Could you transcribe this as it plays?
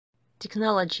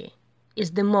Technology is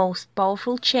the most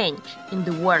powerful change in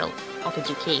the world of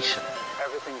education.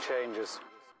 Everything changes.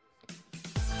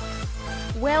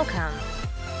 Welcome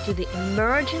to the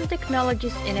Emerging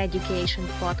Technologies in Education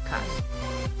podcast,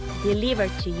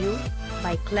 delivered to you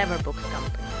by Cleverbooks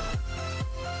Company.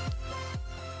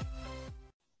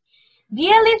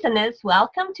 Dear listeners,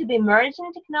 welcome to the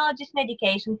Emerging Technologies in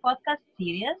Education podcast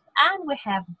series, and we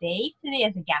have Dave today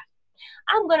as a guest.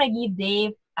 I'm going to give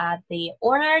Dave the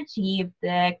honor to give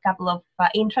a couple of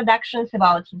introductions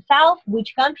about himself,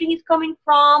 which country he's coming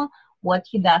from, what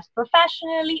he does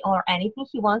professionally, or anything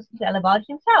he wants to tell about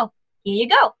himself. Here you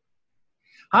go.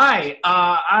 Hi,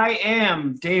 I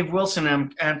am Dave Wilson.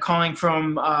 I'm calling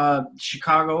from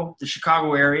Chicago, the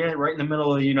Chicago area, right in the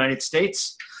middle of the United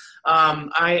States.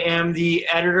 I am the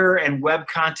editor and web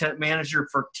content manager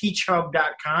for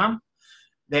teachhub.com.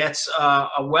 That's a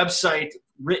website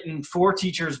written for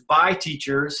teachers by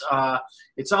teachers.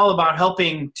 It's all about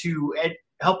helping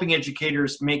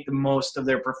educators make the most of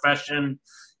their profession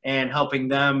and helping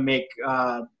them make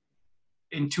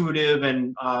intuitive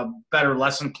and better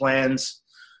lesson plans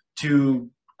to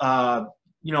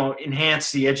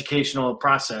enhance the educational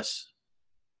process.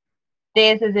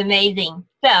 This is amazing.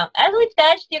 So, as we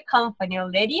touched your company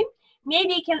already,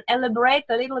 maybe you can elaborate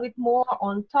a little bit more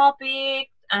on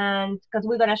topics, and because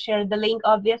we're going to share the link,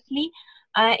 obviously,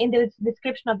 in the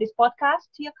description of this podcast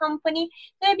to your company.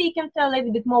 Maybe you can tell a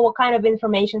little bit more what kind of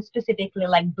information, specifically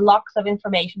like blocks of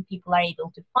information people are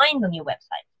able to find on your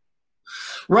website.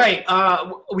 Right.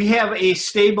 We have a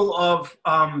stable of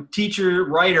teacher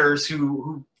writers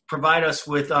who provide us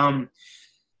with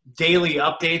daily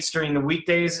updates during the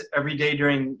weekdays, every day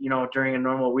during a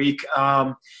normal week.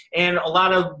 And a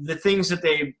lot of the things that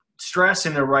they stress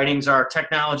in their writings are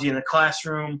technology in the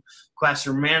classroom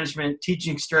management,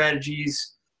 teaching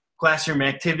strategies, classroom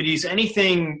activities,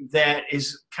 anything that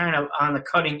is kind of on the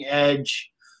cutting edge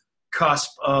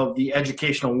cusp of the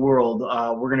educational world.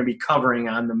 We're going to be covering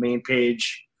on the main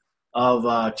page of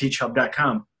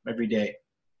teachhub.com every day.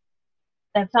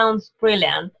 That sounds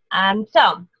brilliant.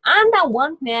 So I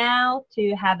want now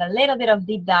to have a little bit of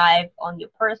deep dive on your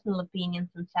personal opinions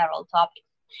on several topics.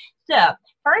 So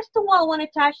first of all, I want to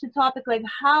touch the topic like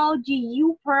how do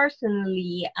you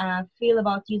personally feel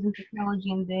about using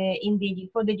technology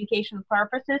for the educational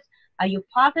purposes? Are you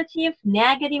positive,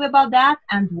 negative about that,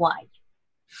 and why?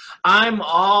 I'm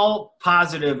all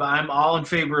positive. I'm all in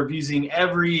favor of using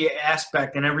every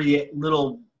aspect and every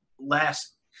little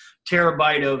last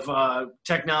terabyte of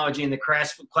technology in the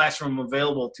classroom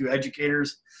available to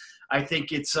educators. I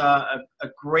think it's a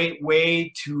great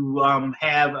way to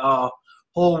have a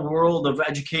whole world of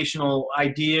educational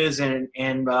ideas and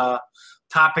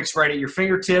topics right at your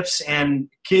fingertips. And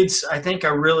kids, I think,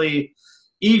 are really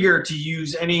eager to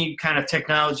use any kind of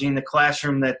technology in the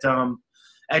classroom that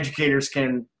educators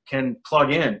can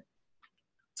plug in.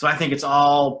 So I think it's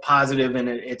all positive, and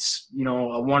it's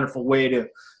a wonderful way to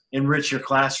enrich your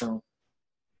classroom.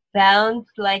 Sounds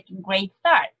like a great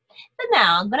start. So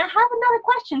now I'm going to have another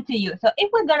question to you. So if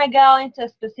we're going to go into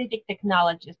specific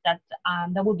technologies that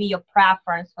would be your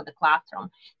preference for the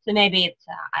classroom. So maybe it's,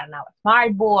 a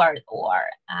smart board or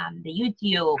the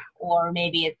YouTube, or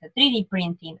maybe it's a 3D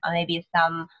printing, or maybe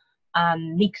some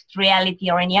mixed reality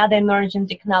or any other emerging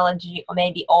technology, or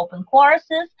maybe open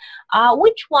courses.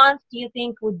 Which ones do you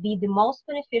think would be the most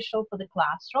beneficial for the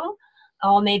classroom?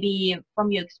 Or maybe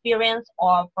from your experience,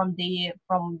 or from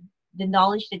the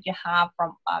knowledge that you have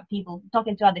from people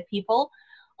talking to other people,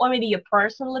 or maybe your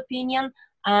personal opinion,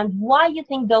 and why you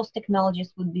think those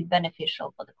technologies would be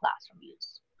beneficial for the classroom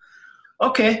use?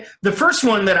 Okay, the first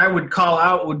one that I would call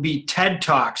out would be TED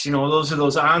Talks. Those are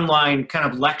those online kind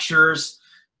of lectures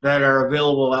that are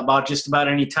available about just about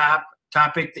any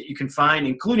topic that you can find,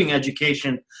 including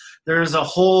education. There's a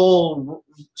whole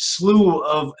slew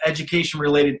of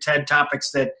education-related TED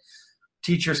topics that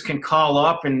teachers can call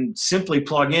up and simply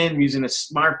plug in using a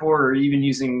smartboard or even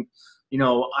using,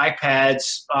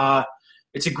 iPads.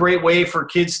 It's a great way for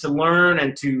kids to learn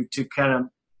and to kind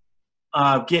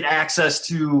of get access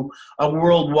to a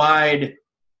worldwide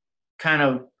kind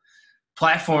of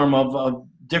platform of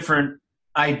different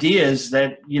ideas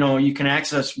that, you can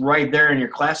access right there in your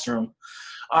classroom.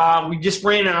 We just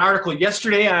ran an article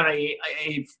yesterday on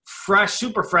a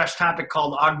super fresh topic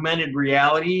called augmented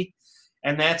reality.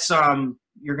 And that's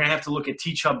you're going to have to look at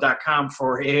teachhub.com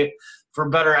for a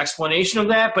better explanation of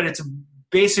that. But it's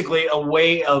basically a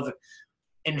way of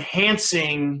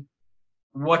enhancing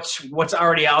what's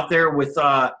already out there with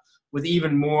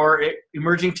even more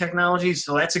emerging technologies.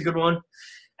 So that's a good one.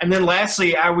 And then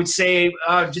lastly, I would say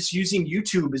just using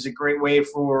YouTube is a great way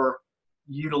for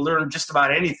you to learn just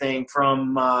about anything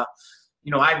from, at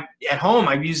home,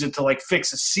 I've used it to like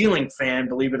fix a ceiling fan,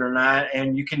 believe it or not.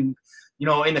 And you can,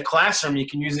 in the classroom, you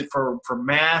can use it for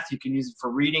math. You can use it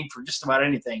for reading, for just about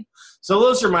anything. So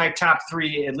those are my top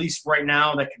three, at least right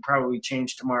now. That could probably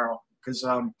change tomorrow because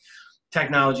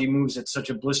technology moves at such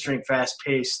a blistering fast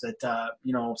pace that,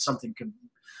 something could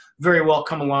very well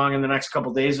come along in the next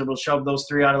couple of days that will shove those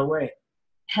three out of the way.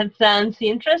 That sounds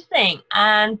interesting.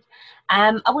 And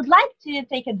I would like to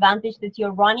take advantage that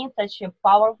you're running such a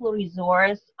powerful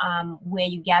resource where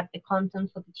you get the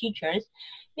content for the teachers.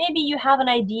 Maybe you have an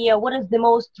idea what is the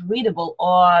most readable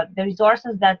or the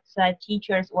resources that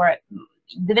teachers or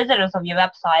the visitors of your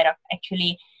website are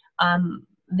actually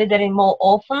visiting more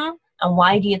often, and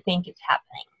why do you think it's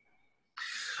happening?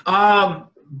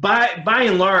 By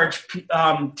and large,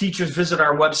 teachers visit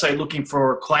our website looking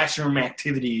for classroom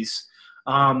activities.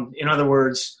 In other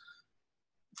words,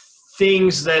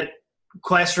 things that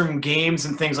classroom games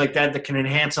and things like that can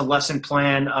enhance a lesson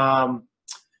plan,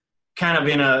 kind of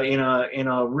in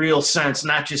a real sense,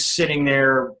 not just sitting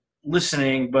there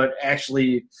listening, but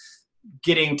actually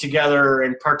getting together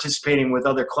and participating with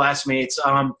other classmates.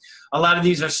 A lot of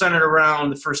these are centered around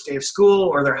the first day of school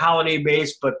or they're holiday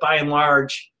based, but by and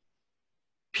large,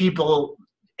 people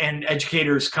and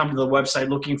educators come to the website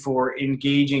looking for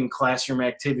engaging classroom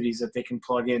activities that they can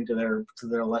plug into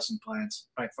their lesson plans.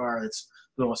 By far, it's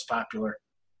the most popular.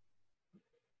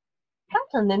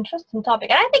 That's an interesting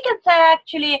topic, and I think it's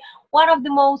actually one of the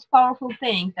most powerful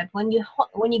things that when you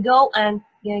go and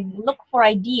look for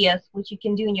ideas which you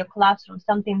can do in your classroom,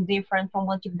 something different from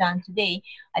what you've done today,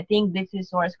 I think this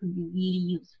resource could be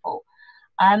really useful.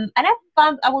 And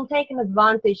I will take an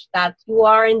advantage that you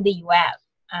are in the U.S.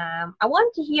 I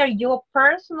want to hear your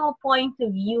personal point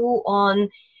of view on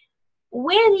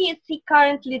where do you see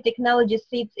currently technology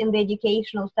sits in the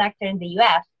educational sector in the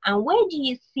U.S. and where do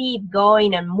you see it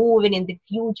going and moving in the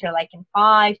future, like in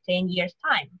 5-10 years'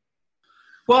 time?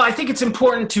 Well, I think it's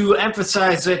important to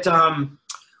emphasize that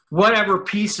whatever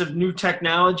piece of new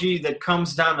technology that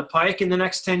comes down the pike in the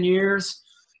next 10 years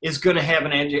is going to have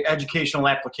an educational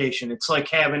application. It's like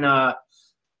having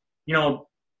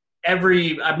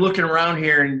I'm looking around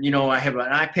here and, I have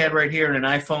an iPad right here and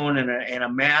an iPhone and a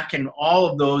Mac, and all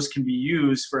of those can be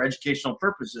used for educational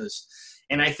purposes.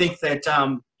 And I think that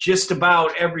just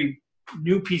about every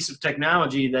new piece of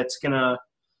technology that's going to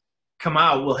come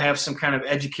out will have some kind of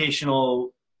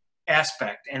educational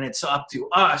aspect. And it's up to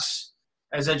us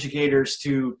as educators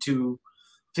to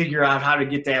figure out how to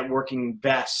get that working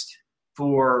best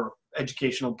for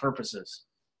educational purposes.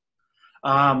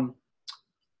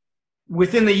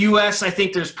 Within the U.S., I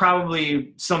think there's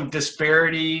probably some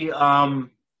disparity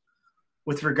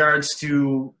with regards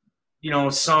to,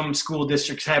 some school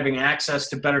districts having access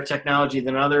to better technology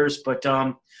than others. But,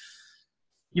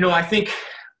 I think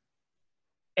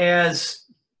as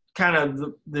kind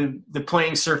of the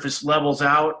playing surface levels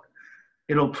out,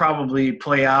 it'll probably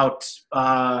play out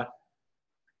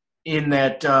in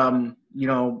that,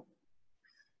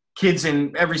 kids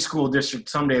in every school district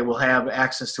someday will have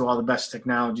access to all the best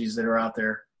technologies that are out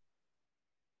there.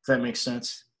 Does that make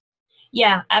sense?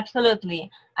 Yeah, absolutely.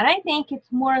 And I think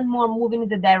it's more and more moving in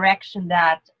the direction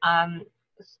that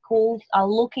schools are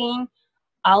looking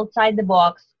outside the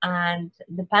box, and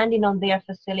depending on their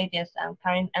facilities and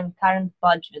current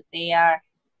budget, they are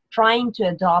trying to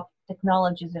adopt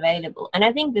technologies available. And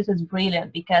I think this is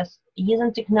brilliant because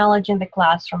using technology in the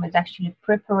classroom is actually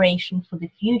preparation for the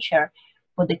future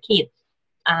for the kids.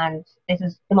 And this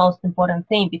is the most important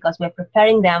thing because we're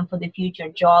preparing them for the future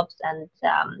jobs and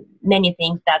many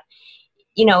things that,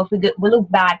 if we look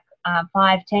back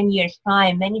 5-10 years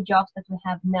time, many jobs that we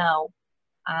have now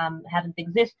haven't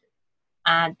existed.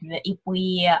 And if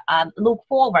we look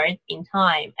forward in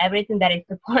time, everything that is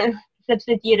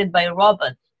substituted by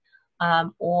robots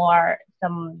or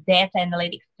some data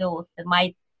analytics tools,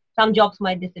 some jobs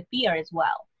might disappear as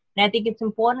well. And I think it's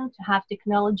important to have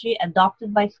technology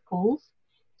adopted by schools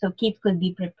so kids could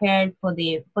be prepared for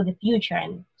the future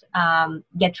and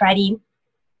get ready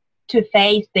to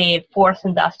face the fourth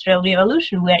industrial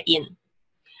revolution we're in.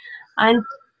 And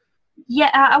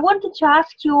I wanted to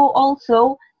ask you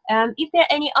also if there are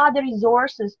any other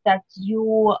resources that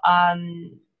you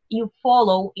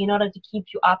follow in order to keep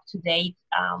you up to date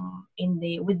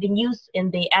with the news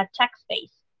in the ed tech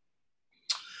space.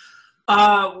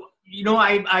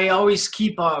 I always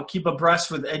keep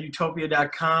abreast with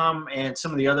edutopia.com and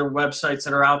some of the other websites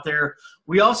that are out there.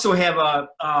 We also have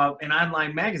an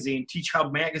online magazine, Teach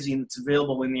Hub magazine, that's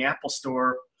available in the Apple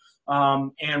Store,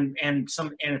 and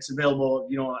it's available,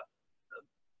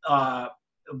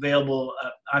 available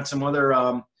on some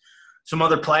other some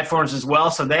other platforms as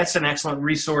well. So that's an excellent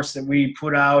resource that we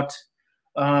put out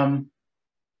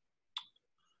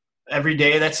every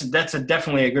day. That's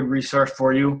definitely a good resource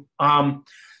for you.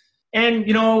 And,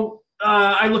 you know,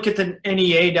 I look at the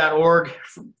NEA.org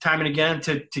time and again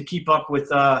to keep up with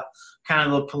kind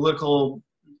of the political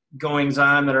goings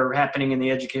on that are happening in the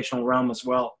educational realm as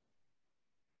well.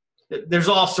 There's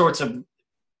all sorts of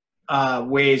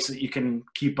ways that you can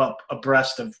keep up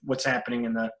abreast of what's happening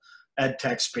in the ed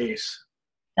tech space.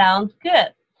 Sounds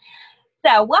good.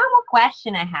 So one more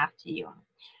question I have to you.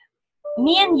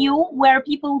 Me and you were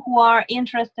people who are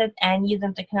interested in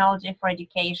using technology for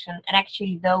education, and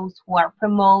actually those who are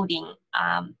promoting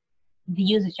the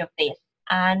usage of this.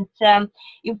 And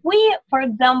if we, for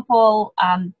example,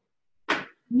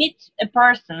 meet a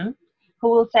person who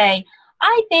will say,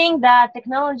 I think that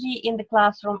technology in the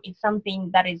classroom is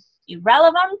something that is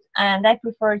irrelevant, and I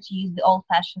prefer to use the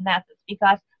old-fashioned methods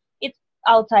because it's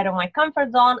outside of my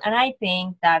comfort zone, and I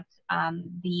think that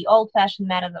the old-fashioned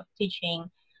methods of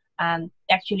teaching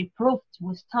actually proved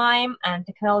with time, and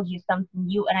technology is something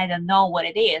new, and I don't know what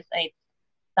it is. It's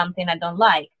something I don't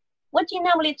like. What do you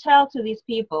normally tell to these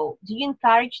people? Do you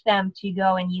encourage them to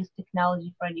go and use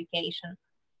technology for education,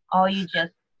 or you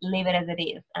just leave it as it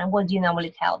is? And what do you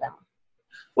normally tell them?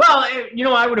 Well, you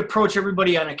know, I would approach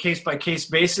everybody on a case-by-case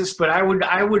basis, but I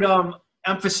would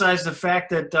emphasize the fact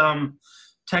that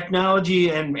technology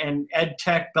and ed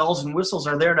tech bells and whistles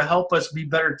are there to help us be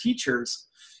better teachers,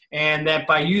 and that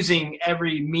by using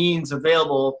every means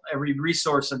available, every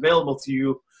resource available to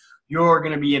you, you're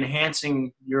going to be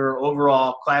enhancing your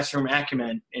overall classroom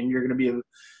acumen, and you're going to be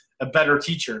a better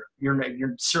teacher.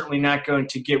 You're certainly not going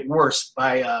to get worse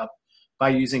by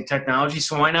using technology.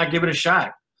 So why not give it a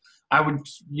shot? I would,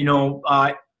 you know,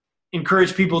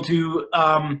 encourage people to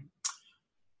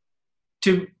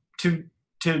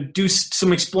do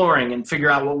some exploring and figure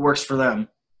out what works for them.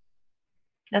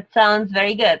 That sounds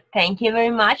very good. Thank you very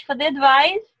much for the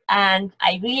advice. And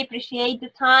I really appreciate the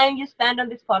time you spent on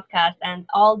this podcast and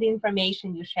all the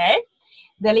information you shared.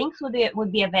 The links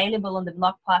would be available on the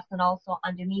blog post and also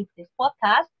underneath this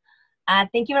podcast.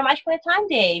 Thank you very much for your time,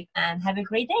 Dave, and have a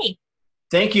great day.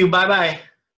 Thank you. Bye-bye.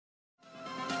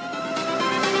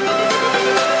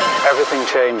 Everything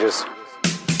changes.